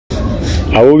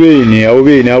abo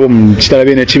bene abo mchitala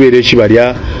bene chibere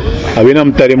chibalya abena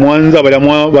mutale mwanza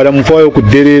balamufayo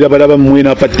kuderera balaba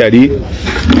mwena patali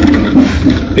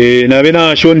na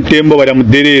bena shon tembo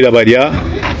balamuderera balya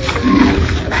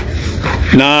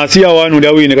na siya wanu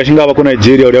lawine kashinga abako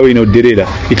Nigeria lawine uderera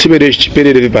ichibere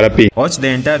chiperere viparape. Watch the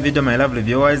entire video, my lovely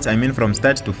viewers, I mean from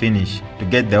start to finish, to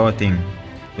get the whole thing.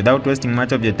 Without wasting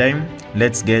much of your time,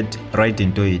 let's get right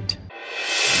into it.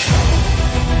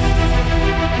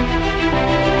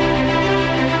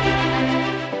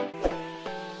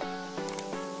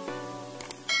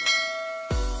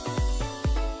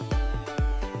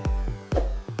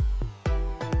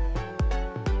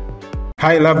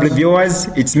 Hi lovely viewers,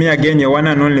 it's me again, your one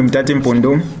and only Mutati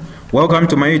Mpundu. Welcome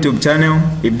to my YouTube channel.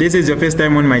 If this is your first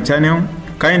time on my channel,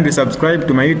 kindly subscribe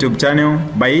to my YouTube channel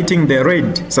by hitting the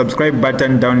red subscribe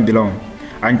button down below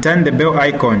and turn the bell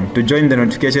icon to join the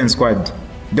notification squad.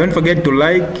 Don't forget to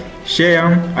like, share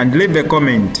and leave a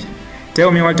comment.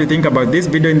 Tell me what you think about this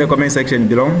video in the comment section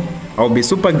below. I'll be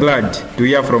super glad to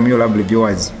hear from you lovely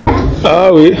viewers.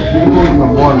 Ah oui.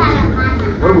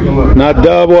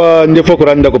 Nadabwa ndifo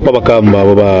kuranda kupaba kamba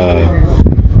baba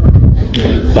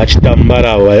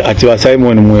bachitambara ati wa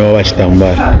Simon Mwewa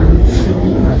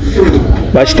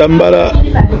bachitambara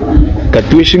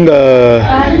katwishinga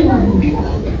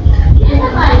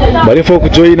barefo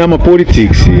kujoina ma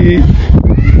politics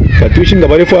katwishinga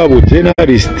barefo abo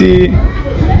journalist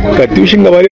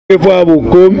katwishinga barefo abo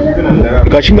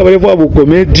kashinga barefo abo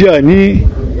comedian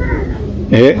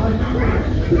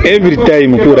every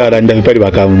time kuraranda vipari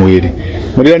vakamwiri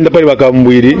muriranda pari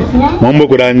vakamwiri mambo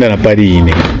kuranda na pari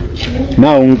ine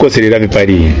na unkoserera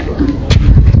vipari ine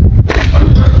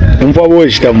umfa wo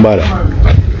chitambara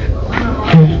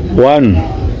one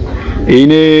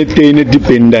ine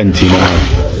dependent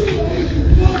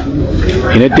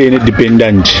ine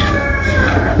dependent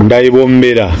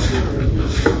ndaibombera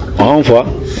amfa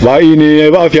ba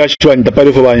ine ba fyashwa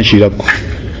ndapari fo banshirako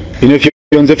ine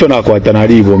yonze fena kwata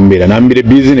nali bombera nambire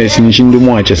business nishindu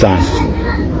mwache sana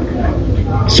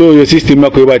so yo system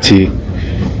yako yobati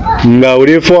nga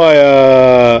urefo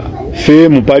ya fe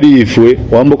mupari ifwe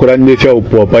wambo kurande fya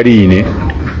upo pari ine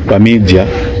pa media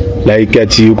like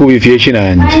ati ukubifiation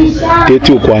and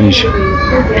tetu kwanisha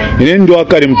ine ndo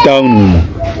akari mtown umo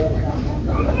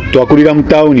twakulira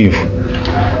mtown ifu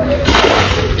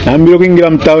nambiro kuingira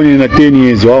mtown na 10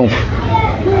 years wamfu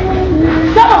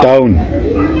town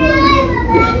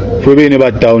fwebene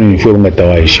ba town fwe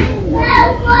ngatawaishi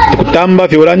kutamba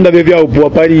fye uranda bevya upwa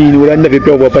pari ni uranda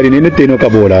vepya upwa pari nene teno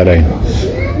kabola rai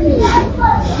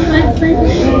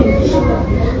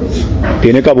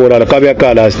tene kabola la kabya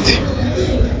ka last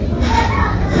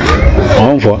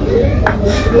amfa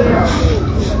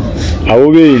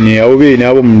awobene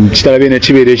abo mchitala bene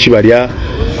chibere chibalya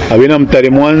abena mutale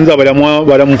mwanza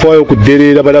balamufayo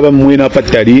kuderera balaba mwena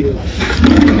patali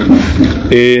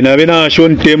na bena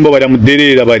shon tembo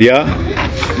balamuderera balya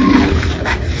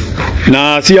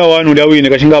na siya wanu lawine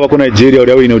kashinga abako Nigeria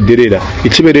lawine uderera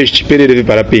ichibere chiperere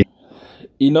viparape.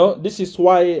 You know, this is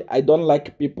why I don't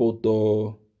like people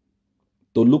to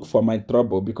look for my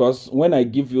trouble, because when I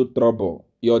give you trouble,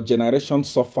 your generation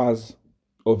suffers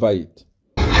over it.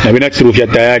 Na bena chirufya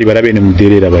tayari barabene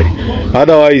muderera bali,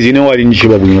 otherwise ine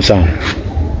walinjishiba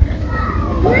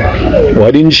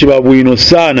bwino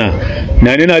sana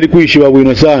na nena ali kuishiba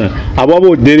bwino sana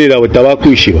ababo derera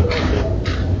batabakuishiba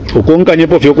ukonkanye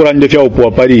po fyo kurande fya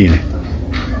upo parine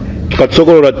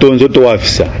tukatsokolora tonzo to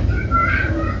afisa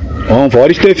onfa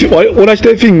wali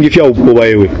stefingi fya upo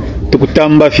bayewe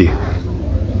tukutamba fye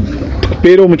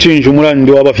tukupera omuchinju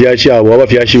mulandi wabafyashi abo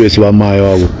abafyashi besu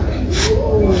bamayo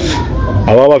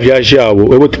abo abafyashi abo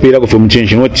webo tupera ko fyo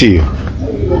omuchinju notiyo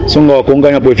songa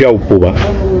wakonganya po fya upo ba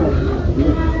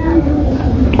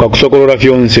kakusokolora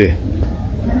fyonse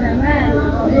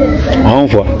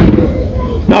amfa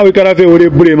nawe karafe uri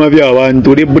bulema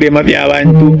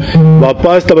by'abantu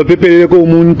bapasta bapeperere ko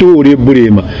umuntu uri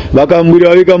bulema bakambwira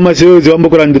babika amaseyozi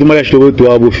bambokora nditumara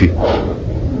shitobotu abufi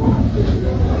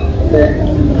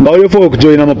ngawe fo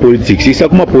kujoina ma politics isa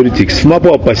kuma politics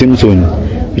fumapo apasimson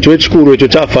icho chikuru icho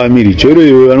cha family icho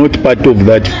you are not part of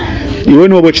that iwe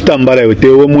nobo chitambala yote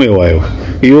we Mwewa yo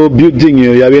iyo building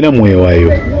yo yabena Mwewa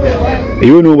yo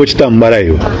iwe nobo chitambala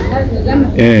yo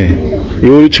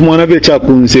yo chimwana be cha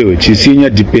kunsewe chisinya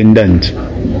dependent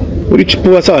uri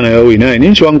chipuwa sana yawe naye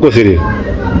ninchi wankosere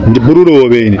ndibururo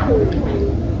obene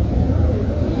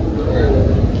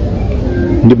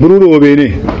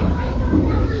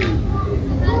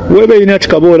webe ina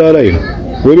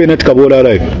tikabola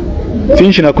live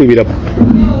finch nakwibira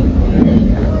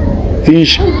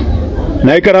finch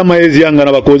naye karama ezi yanga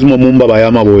n'abakozi mu mumba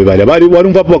bayama bowe bali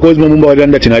walumva bakozi mu mumba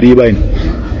walanda kinaliba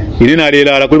ine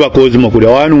nalela ala kuli bakozi mu kulya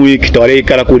 1 week twale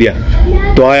ikala kulya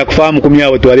twaya kufahamu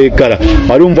kumyawe twale ikala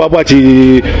walumva hapo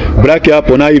ati black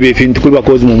hapo nayo befintu kuli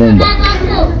bakozi mu mumba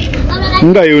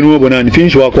nga yo nuwo bonani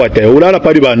finshi wakwata ulala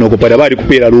pali banoko pala bali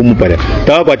kupera rumu pala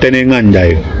tawakwata n'enganda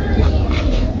yo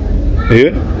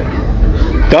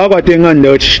tawakwata enganda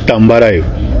yo kitambala yo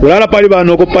ulala pali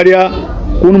banoko palya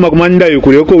kunuma kumanda yo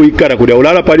kuli oko wikala kulya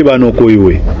ulala pali banoko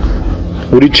iwe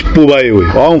uli chipuba iwe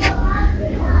wamfu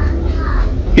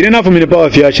ile nafu mine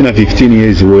power fiashi na 15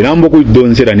 years we nambo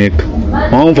kudonsera neka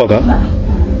wamfaka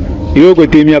iyo ko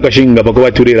temi akashinga bako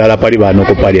baturira ala pali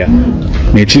banoko palya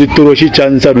nechiri toroshi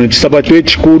chansa nechisapato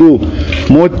echikuru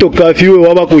moto kafiwe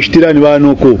waba kushtirani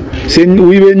banoko sen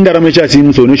uibenda ramecha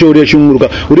simso nesho uri shunguruka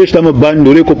uri shitama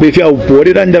bando uri kopefya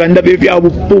upore randa pefya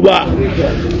upuba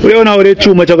uri ona uri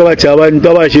chuma chakabacha abantu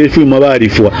abashefu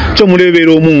mabarifwa cyo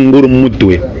murebero munguru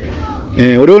mutwe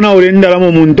uri ona uri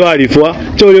ndaramo muntu arifwa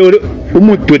cyo uri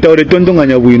umutwe tawure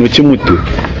tondonganya bwino chimutwe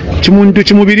chimuntu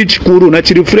chimubiri chikuru na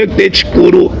chireflect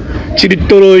chikuru chiri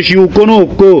toroshi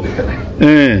ukonoko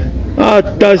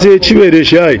atase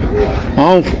chibereshayi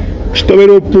amfu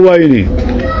chitobero puwa ini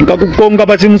nkakukonga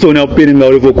pasi musoni aperi nga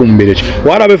ulifo kumbereshi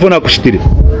warabe fona kuchitire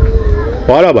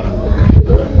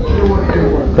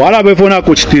warabe fona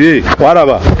kuchitire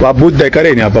waraba wabuddha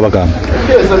ikareni hapa bakama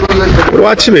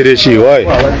urwachibereshi wai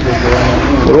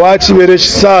urwachibereshi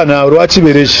sana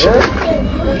urwachibereshi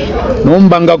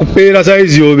nombanga kupera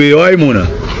saizi yobe wai muna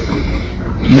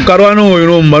mukarwano oyo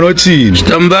nomba nochi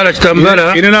kitambala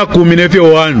ine na 10 nefyo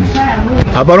 1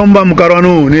 aparomba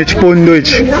mukarwano ne chipondo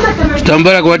echi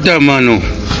kitambala kwa tamano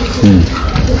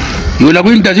yola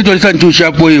kwinta zito lisanchusha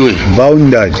hapo iwe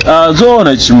boundary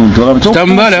zona chimuntu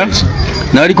kitambala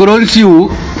na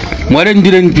likoronsiu mwale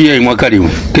ndire npia mwakalimu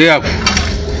ke yako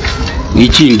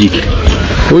ichindi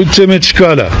uicheme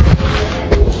chikala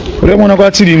uremona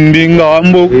kwatiri mbinga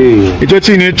wambo icho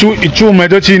chine ichuma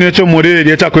icho chine cho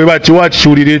mureri etakweba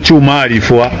chiwachurire chuma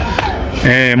alifwa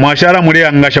mwashara mure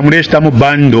yangasha mure shitamu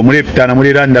bando mure pitana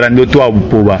mure randara ndo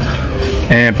twabupuba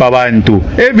pabantu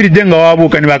every day nga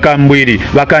wabuka ni bakambwiri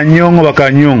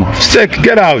bakanyongo sick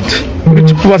get out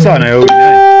chipuba sana yo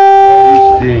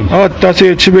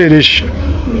tase chiberesh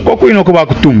kokuino kuba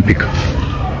kutumpika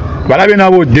balabe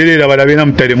nabo derera balabe na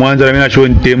mutale mwanza balabe na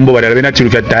shontembo balabe na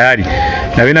chirufya tayari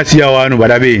nabe na siya wanu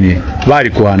balabene bali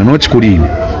kwana no chikulini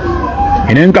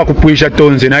inenka kupwisha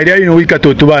tonze na ile ino wika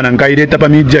totubana nkaireta pa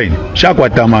mijaini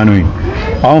shakwata mano ino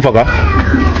amfaka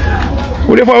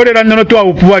ulefa ule randa no twa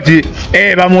upwati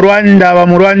ba mu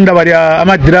Rwanda bali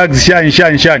ama drugs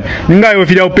shan ngayo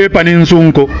fila upepa ni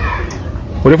nsunko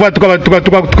ulefa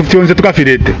tukafyonze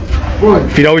tukafirete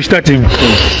fila ushtating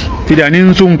fila ni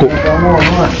nsunko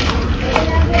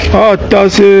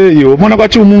tase yo mona kwa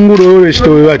chumunguro wewe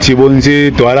shito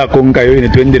bachibonze twala konka yo ine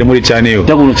twendere muri cyane yo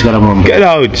takuno chikara mama get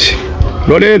out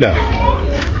lolela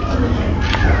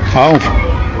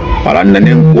aranda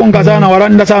ne konga sana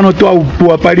waranda sana twa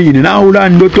upwa palini na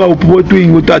ulando twa upwa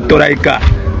twingu twatoraika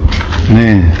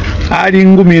ali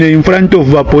ngumire in front of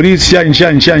the police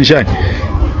shan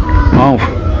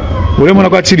ule mona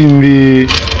kwa chirimbi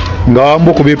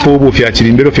ngawambo kubepo bufya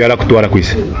chirimbero fyala kutwala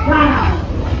kwise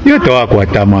yeto wako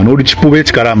atamano uri chipube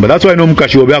chikaramba that's why no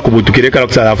mukashi obe akubutukire kala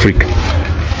ku South Africa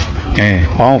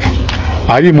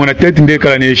ali mona tete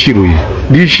ndekala ne shiruye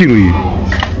di shiruye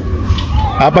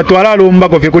apa twaralomba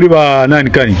ko fekuri ba nani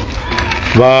kani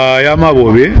ba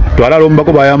yamabobe twaralomba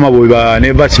ko ba yamabobe ba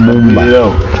Nevas Mumba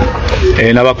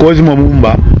na bakozi mu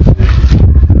Mumba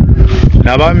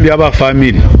na bambi aba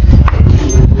family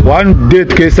one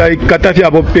date kesa ikatafya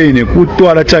abo pene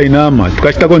kutwala China ma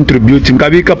tukashita contribute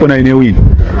ngabika pona ine win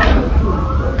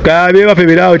kabe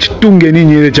bafeberaho chitunge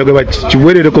ninyere chakwe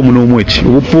bachibwerere ko muno mwechi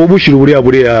ubushiru buriya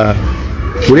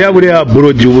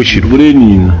broad ubushiru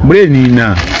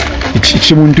burenina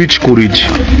chimuntu ichikuru ichi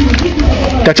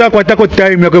tachakwa tako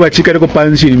time yakwe bachikare ko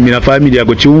pension mina family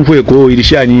yako chiumfwe ko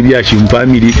irishani iriya shim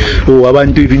family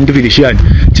abantu ibintu birishani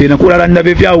chena kuraranda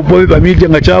bevya upobe bamilje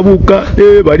ngachabuka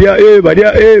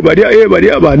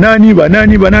baria banani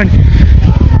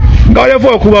ngale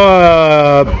fo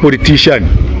kuba politician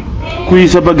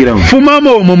kuisabagira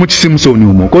fumamo mu muchisimsoni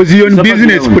umo cause yon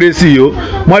business press yo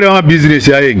mwale wa business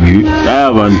ya yengi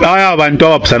abantu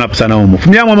abapsana umo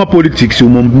fumyamo ama politics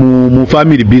umo mu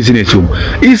family business umo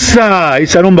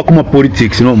isa nomba kuma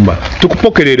politics nomba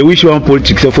tukupokerere wishi wa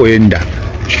politics fo enda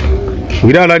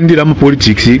wirala ndira mu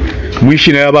politics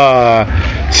mwishina yaba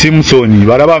Simpson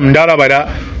baraba mndala bali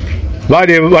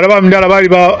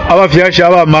abafyasha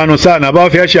abamano sana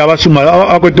abafyasha abasuma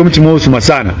akwete umutima usuma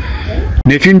sana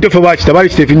ne finto fe ba chitabali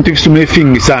chite finto kisume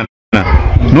fingi sana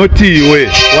noti iwe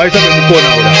waisa be mukona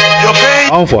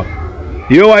ula anfa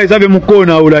yo waisa be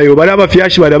mukona ula yo bali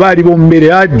abafyashi bali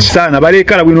bombere aji sana bali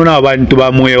kala bwino n'abantu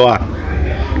ba Mwewa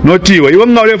noti iwe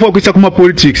nga ole focus kuma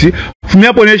politics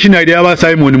fumya po national ya ba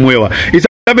Simon Mwewa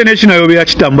isabe national yo be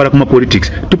chitambala kuma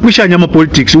politics tupusha nyama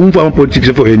politics umfa ama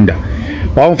politics fo enda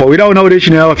waumfa wira ona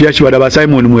relation ya abafyashi ba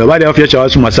Simon Mwewa bali abafyashi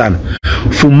wasuma sana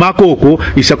fumako ko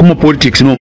isa kuma politics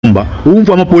no mba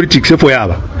umfa ama politics fo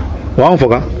yaba waumfa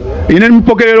ka ine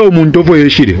mpokelero omuntu ofo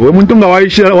yeshire we muntu nga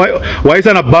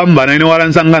waisa na bamba na ine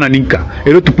walansangana nika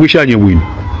ero tupushanye bwino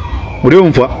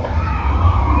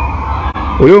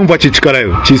uremva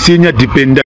chichikarayo chisinya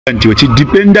dependent we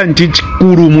chidependent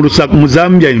chikuru mu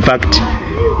Zambia in fact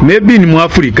maybe in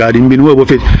Africa limbi niwe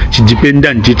bofe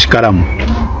chidependent chikaramu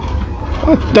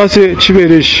tase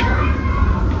chibereshi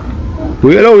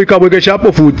wela wikabweke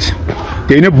shapo futi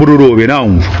tene bururobe na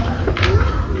umva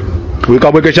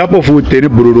wikabweke shapo futi tene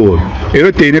bururobe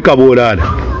ero tene kabolala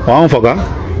wamfaka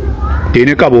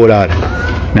tene kabolala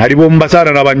nali bomba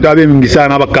sana nabantu abemingi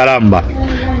sana abakalamba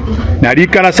nali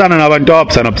kala sana nabantu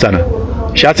abapsana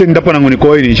shase ndapo nangu ni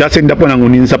coin shase ndapo nangu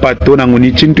ni sapato nangu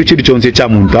ni chintu chili chonse cha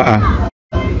muntu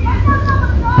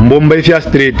mbomba ifya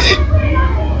straight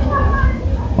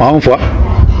wamfa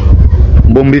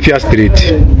mbomba ifya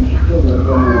straight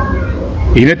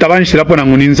ine tabanshira po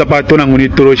nangu ni sapato nangu ni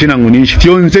toroshi nangu ni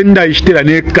fyonse ndaishitira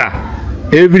neka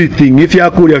everything if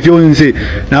yakulia fyonse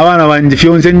na bana bandi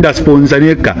fyonse nda sponsor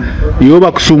neka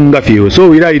yoba kusunga fyo so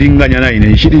wira iringanya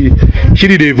naine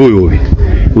shiri level yobi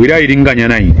wira iringanya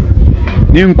naine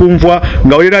ninkumfwa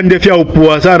nga wira ndefya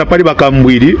upuwa sana pali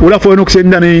bakambwiri ulafo no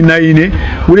kusenda naine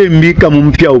ule mbika mu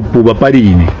mpya upuba pali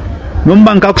ine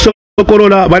nomba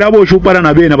nkakukolola balabo shupara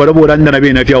na bena balabo randa na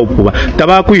bena fya upuba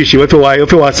tabakuishi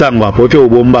wefe wasangwa hapo wefe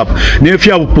ubomba hapo ne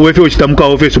fya upuwa wefe uchitamuka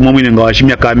office mwamwine nga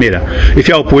washimya kamera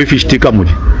ifya upuwa wefe shitika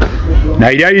muli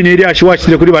na ili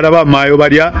ashwachire kuri balaba mayo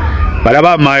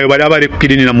bali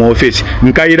kukidini na mu office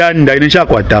nkairanda ine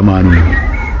shakwata amanu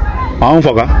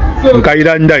amfaka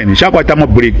nkairanda ine shakwata mu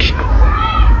break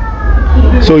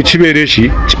so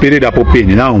chibereshi chipereda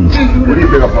popeni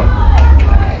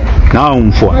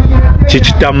naumfwa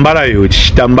chichitambala yo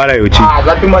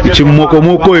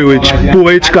chimokomoko yo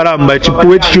chipuwe chikaramba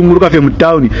chipuwe chichunguruka fe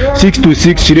mutauni 6 to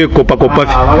 6 chire kopa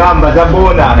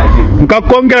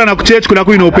nkakongera na kuchechi kuna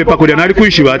kuino upepa kulia nali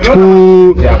kuishi bati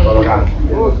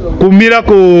ku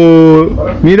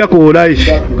miracle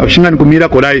life kapishingani ku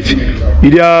miracle life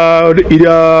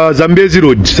ilia Zambezi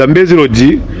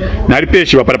road nali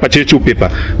peshi bapara pachechi upepa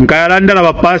nkayalanda na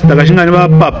bapasta kashingani ba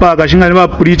papa kashingani ba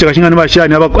preacher kashingani ba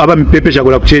shani aba mipepesha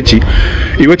kula kuchechi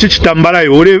iwe chichitambala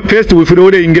yo ule first wifure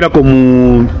ule ingira ko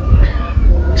mu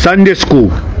Sunday school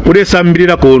ule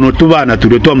sambirira ko no tubana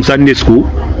tulio mu Sunday school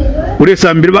ule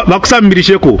sambira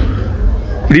bakusambirishe ko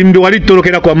limbi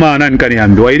walitorokera kwa maana nkani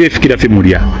yambi waile fikira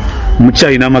fimulia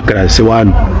muchaina makarase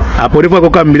wanu apo refa ko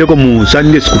kambire ko mu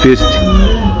Sunday school first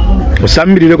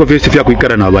osambirire ko first fya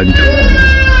kuikara na abantu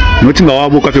notinga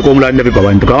wabuka fe ko mulanda fe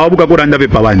pabantu kawabuka ko randa fe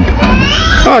pabantu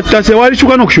tase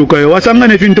walishuka no kushuka yo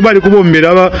wasangane fintu bali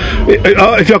kubombera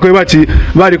fya ko bati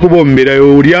bali kubombera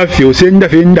yo uliafi osenda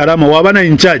fe ndarama wabana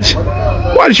in charge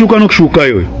walishuka no kushuka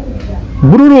yo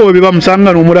bururu obi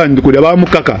bamusanga no mulandi kuli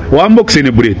bamukaka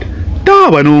wambokisene bulete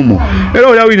taba nomo era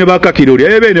olawine bakakira oli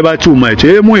ebene bachuma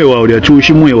echo Mwewa oli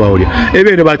achushi Mwewa oli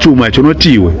ebene bachuma echo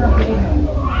notiwe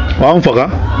wamfaka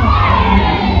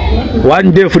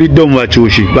one day freedom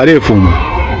bachushi balefuma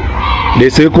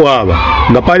leseko aba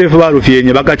nga pale fe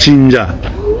barufyenye bakachinja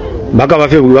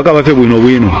bakabafe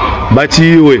bwino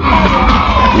batiwe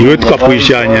iwe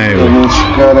tukapuishanya yewe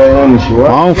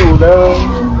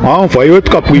wamfa iwe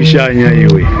tukapuishanya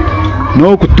yewe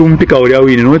no kutumpika oli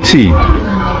awine noti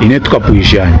ine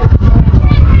tukapuishanya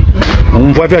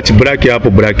umvafi ati black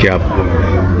hapo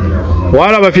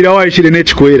wala bafira waishire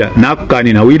nechikwera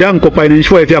nakukanina wira nkopa ine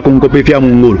nshwa efya kunkopa efya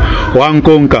munguru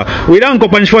wankonka wira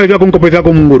nkopa nshwa efya kunkopa efya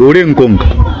munguru ule nkonka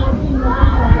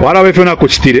wala bafina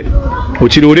kuchitire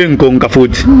uchiri ule nkonka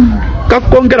futi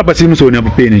kakongera pasi musoni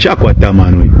apopeni shakwata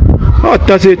manu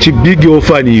atase chibigi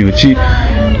ofani yo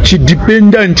chi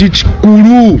dependent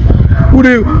chikuru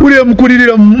ule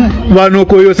mkulirira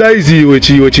vanoko yo size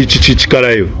yo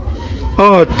chikarayo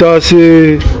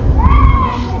atase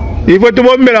ifo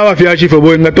tubombera abafyashi fo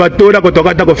boenga twatora ko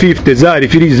tokata ko 50 zari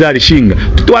 3 zari shinga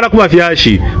tutwara ku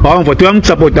bafyashi bamfo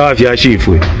tuyamsupport abafyashi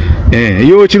fwe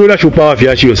yo chirura shupa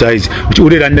abafyashi yo size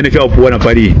ule randa ne fya opuwana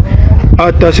pali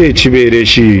atase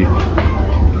chibereshi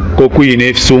kokuyina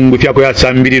efisungu fyako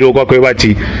yasambiriro kwakwe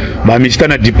bati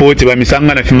bamichitana deport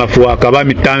bamisangana fimafuaka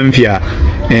bamitamfya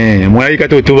mwaika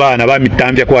totubana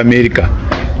bamitamfya ku America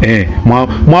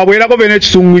mwabwera ko bene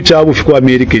kisungu kyabo fiku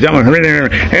America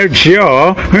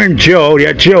jo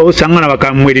ya jo sangana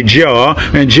bakamweri jo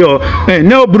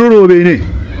ne obruro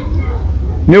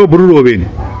bene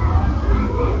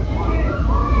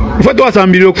Fatu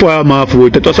asambiriro kwa mafu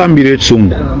tatwasambiriro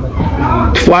kisungu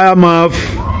fire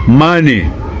mafu money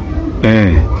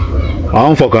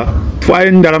amfoka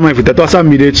fire ndarama ifu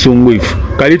tatwasambiriro kisungu ifu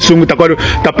kali kisungu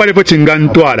tapale po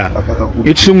chingantwala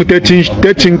ikisungu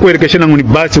techinkwerekeshana nguni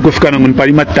basi kufika nguni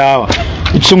palima tawa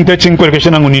ikisungu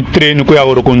techinkwerekeshana nguni train ko ya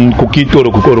oro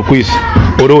kukitoro kukoro kwisi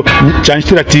oro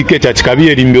chanstira ticket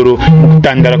achikabiye limbero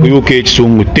kutandara ku UK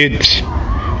kisungu teti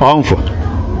amfo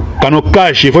kano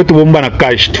cash ifo tubomba na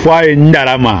cash twaye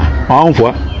ndarama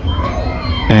amfo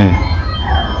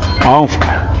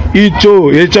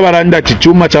icho baranda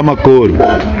chichuma cha makoro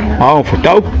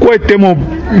taukwetemo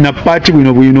na pachi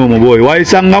bwino muboyo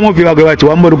waisangamo vibagwe bati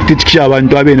wambora kutitikisha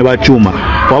abantu abene bachuma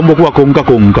wambo kuba konka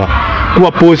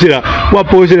kuba posera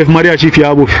Maria chief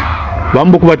yabo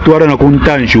wambo kuba twara na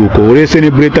kuntanshuko ure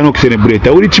celebrate no celebrate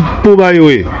uri chipuba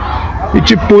yowe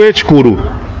ichipu echikuru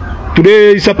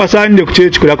today isapasande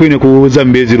kuchechi kula kwine ku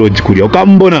Zambezi road kulia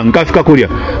ukambona nkafika kulia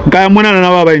nkayamona na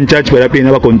baba in church bala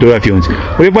pena ba control afyons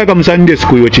ulifa ka Sunday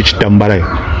school yo chichitambalayo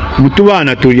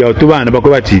mutubana tulia tubana bako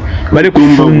bati bale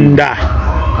kufunda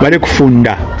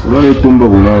bale tumba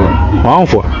bulaba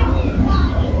amfwa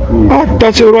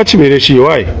tasero chibereshi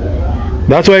why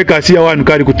that's why kasi ya wanu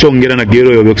kali kuchongera na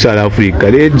gero yo bekusala Africa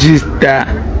register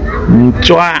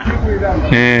nchwa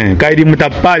kaidi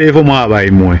mutapale efo mwaba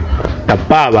imwe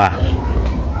tapaba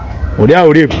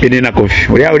uri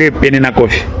pene na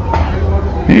kofi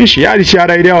yali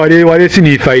shara ile wale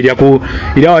sinifaida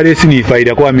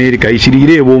ku America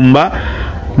ishirire bomba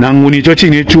nanguni cho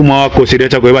chine chuma wako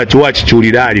sereta kwe bati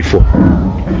wachichulira alifo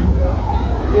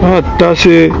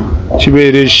atase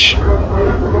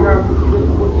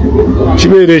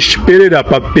chibereshi perera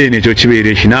papene cho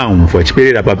chibereshi na umfwa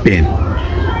chiperera papene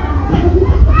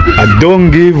I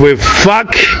don't give a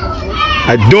fuck.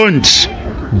 I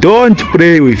don't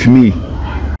play with me.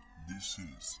 This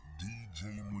is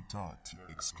DJ Mutati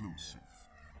exclusive.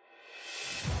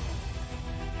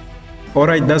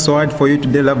 Alright, that's all for you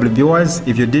today, lovely viewers.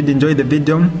 If you did enjoy the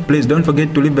video, please don't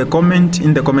forget to leave a comment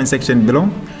in the comment section below.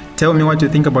 Tell me what you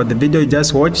think about the video you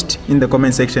just watched in the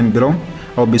comment section below.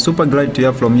 I'll be super glad to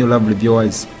hear from you, lovely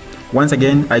viewers. Once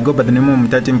again, I go by the name of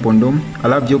Mutati Mpundu. I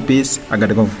love you, peace, I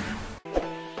gotta go.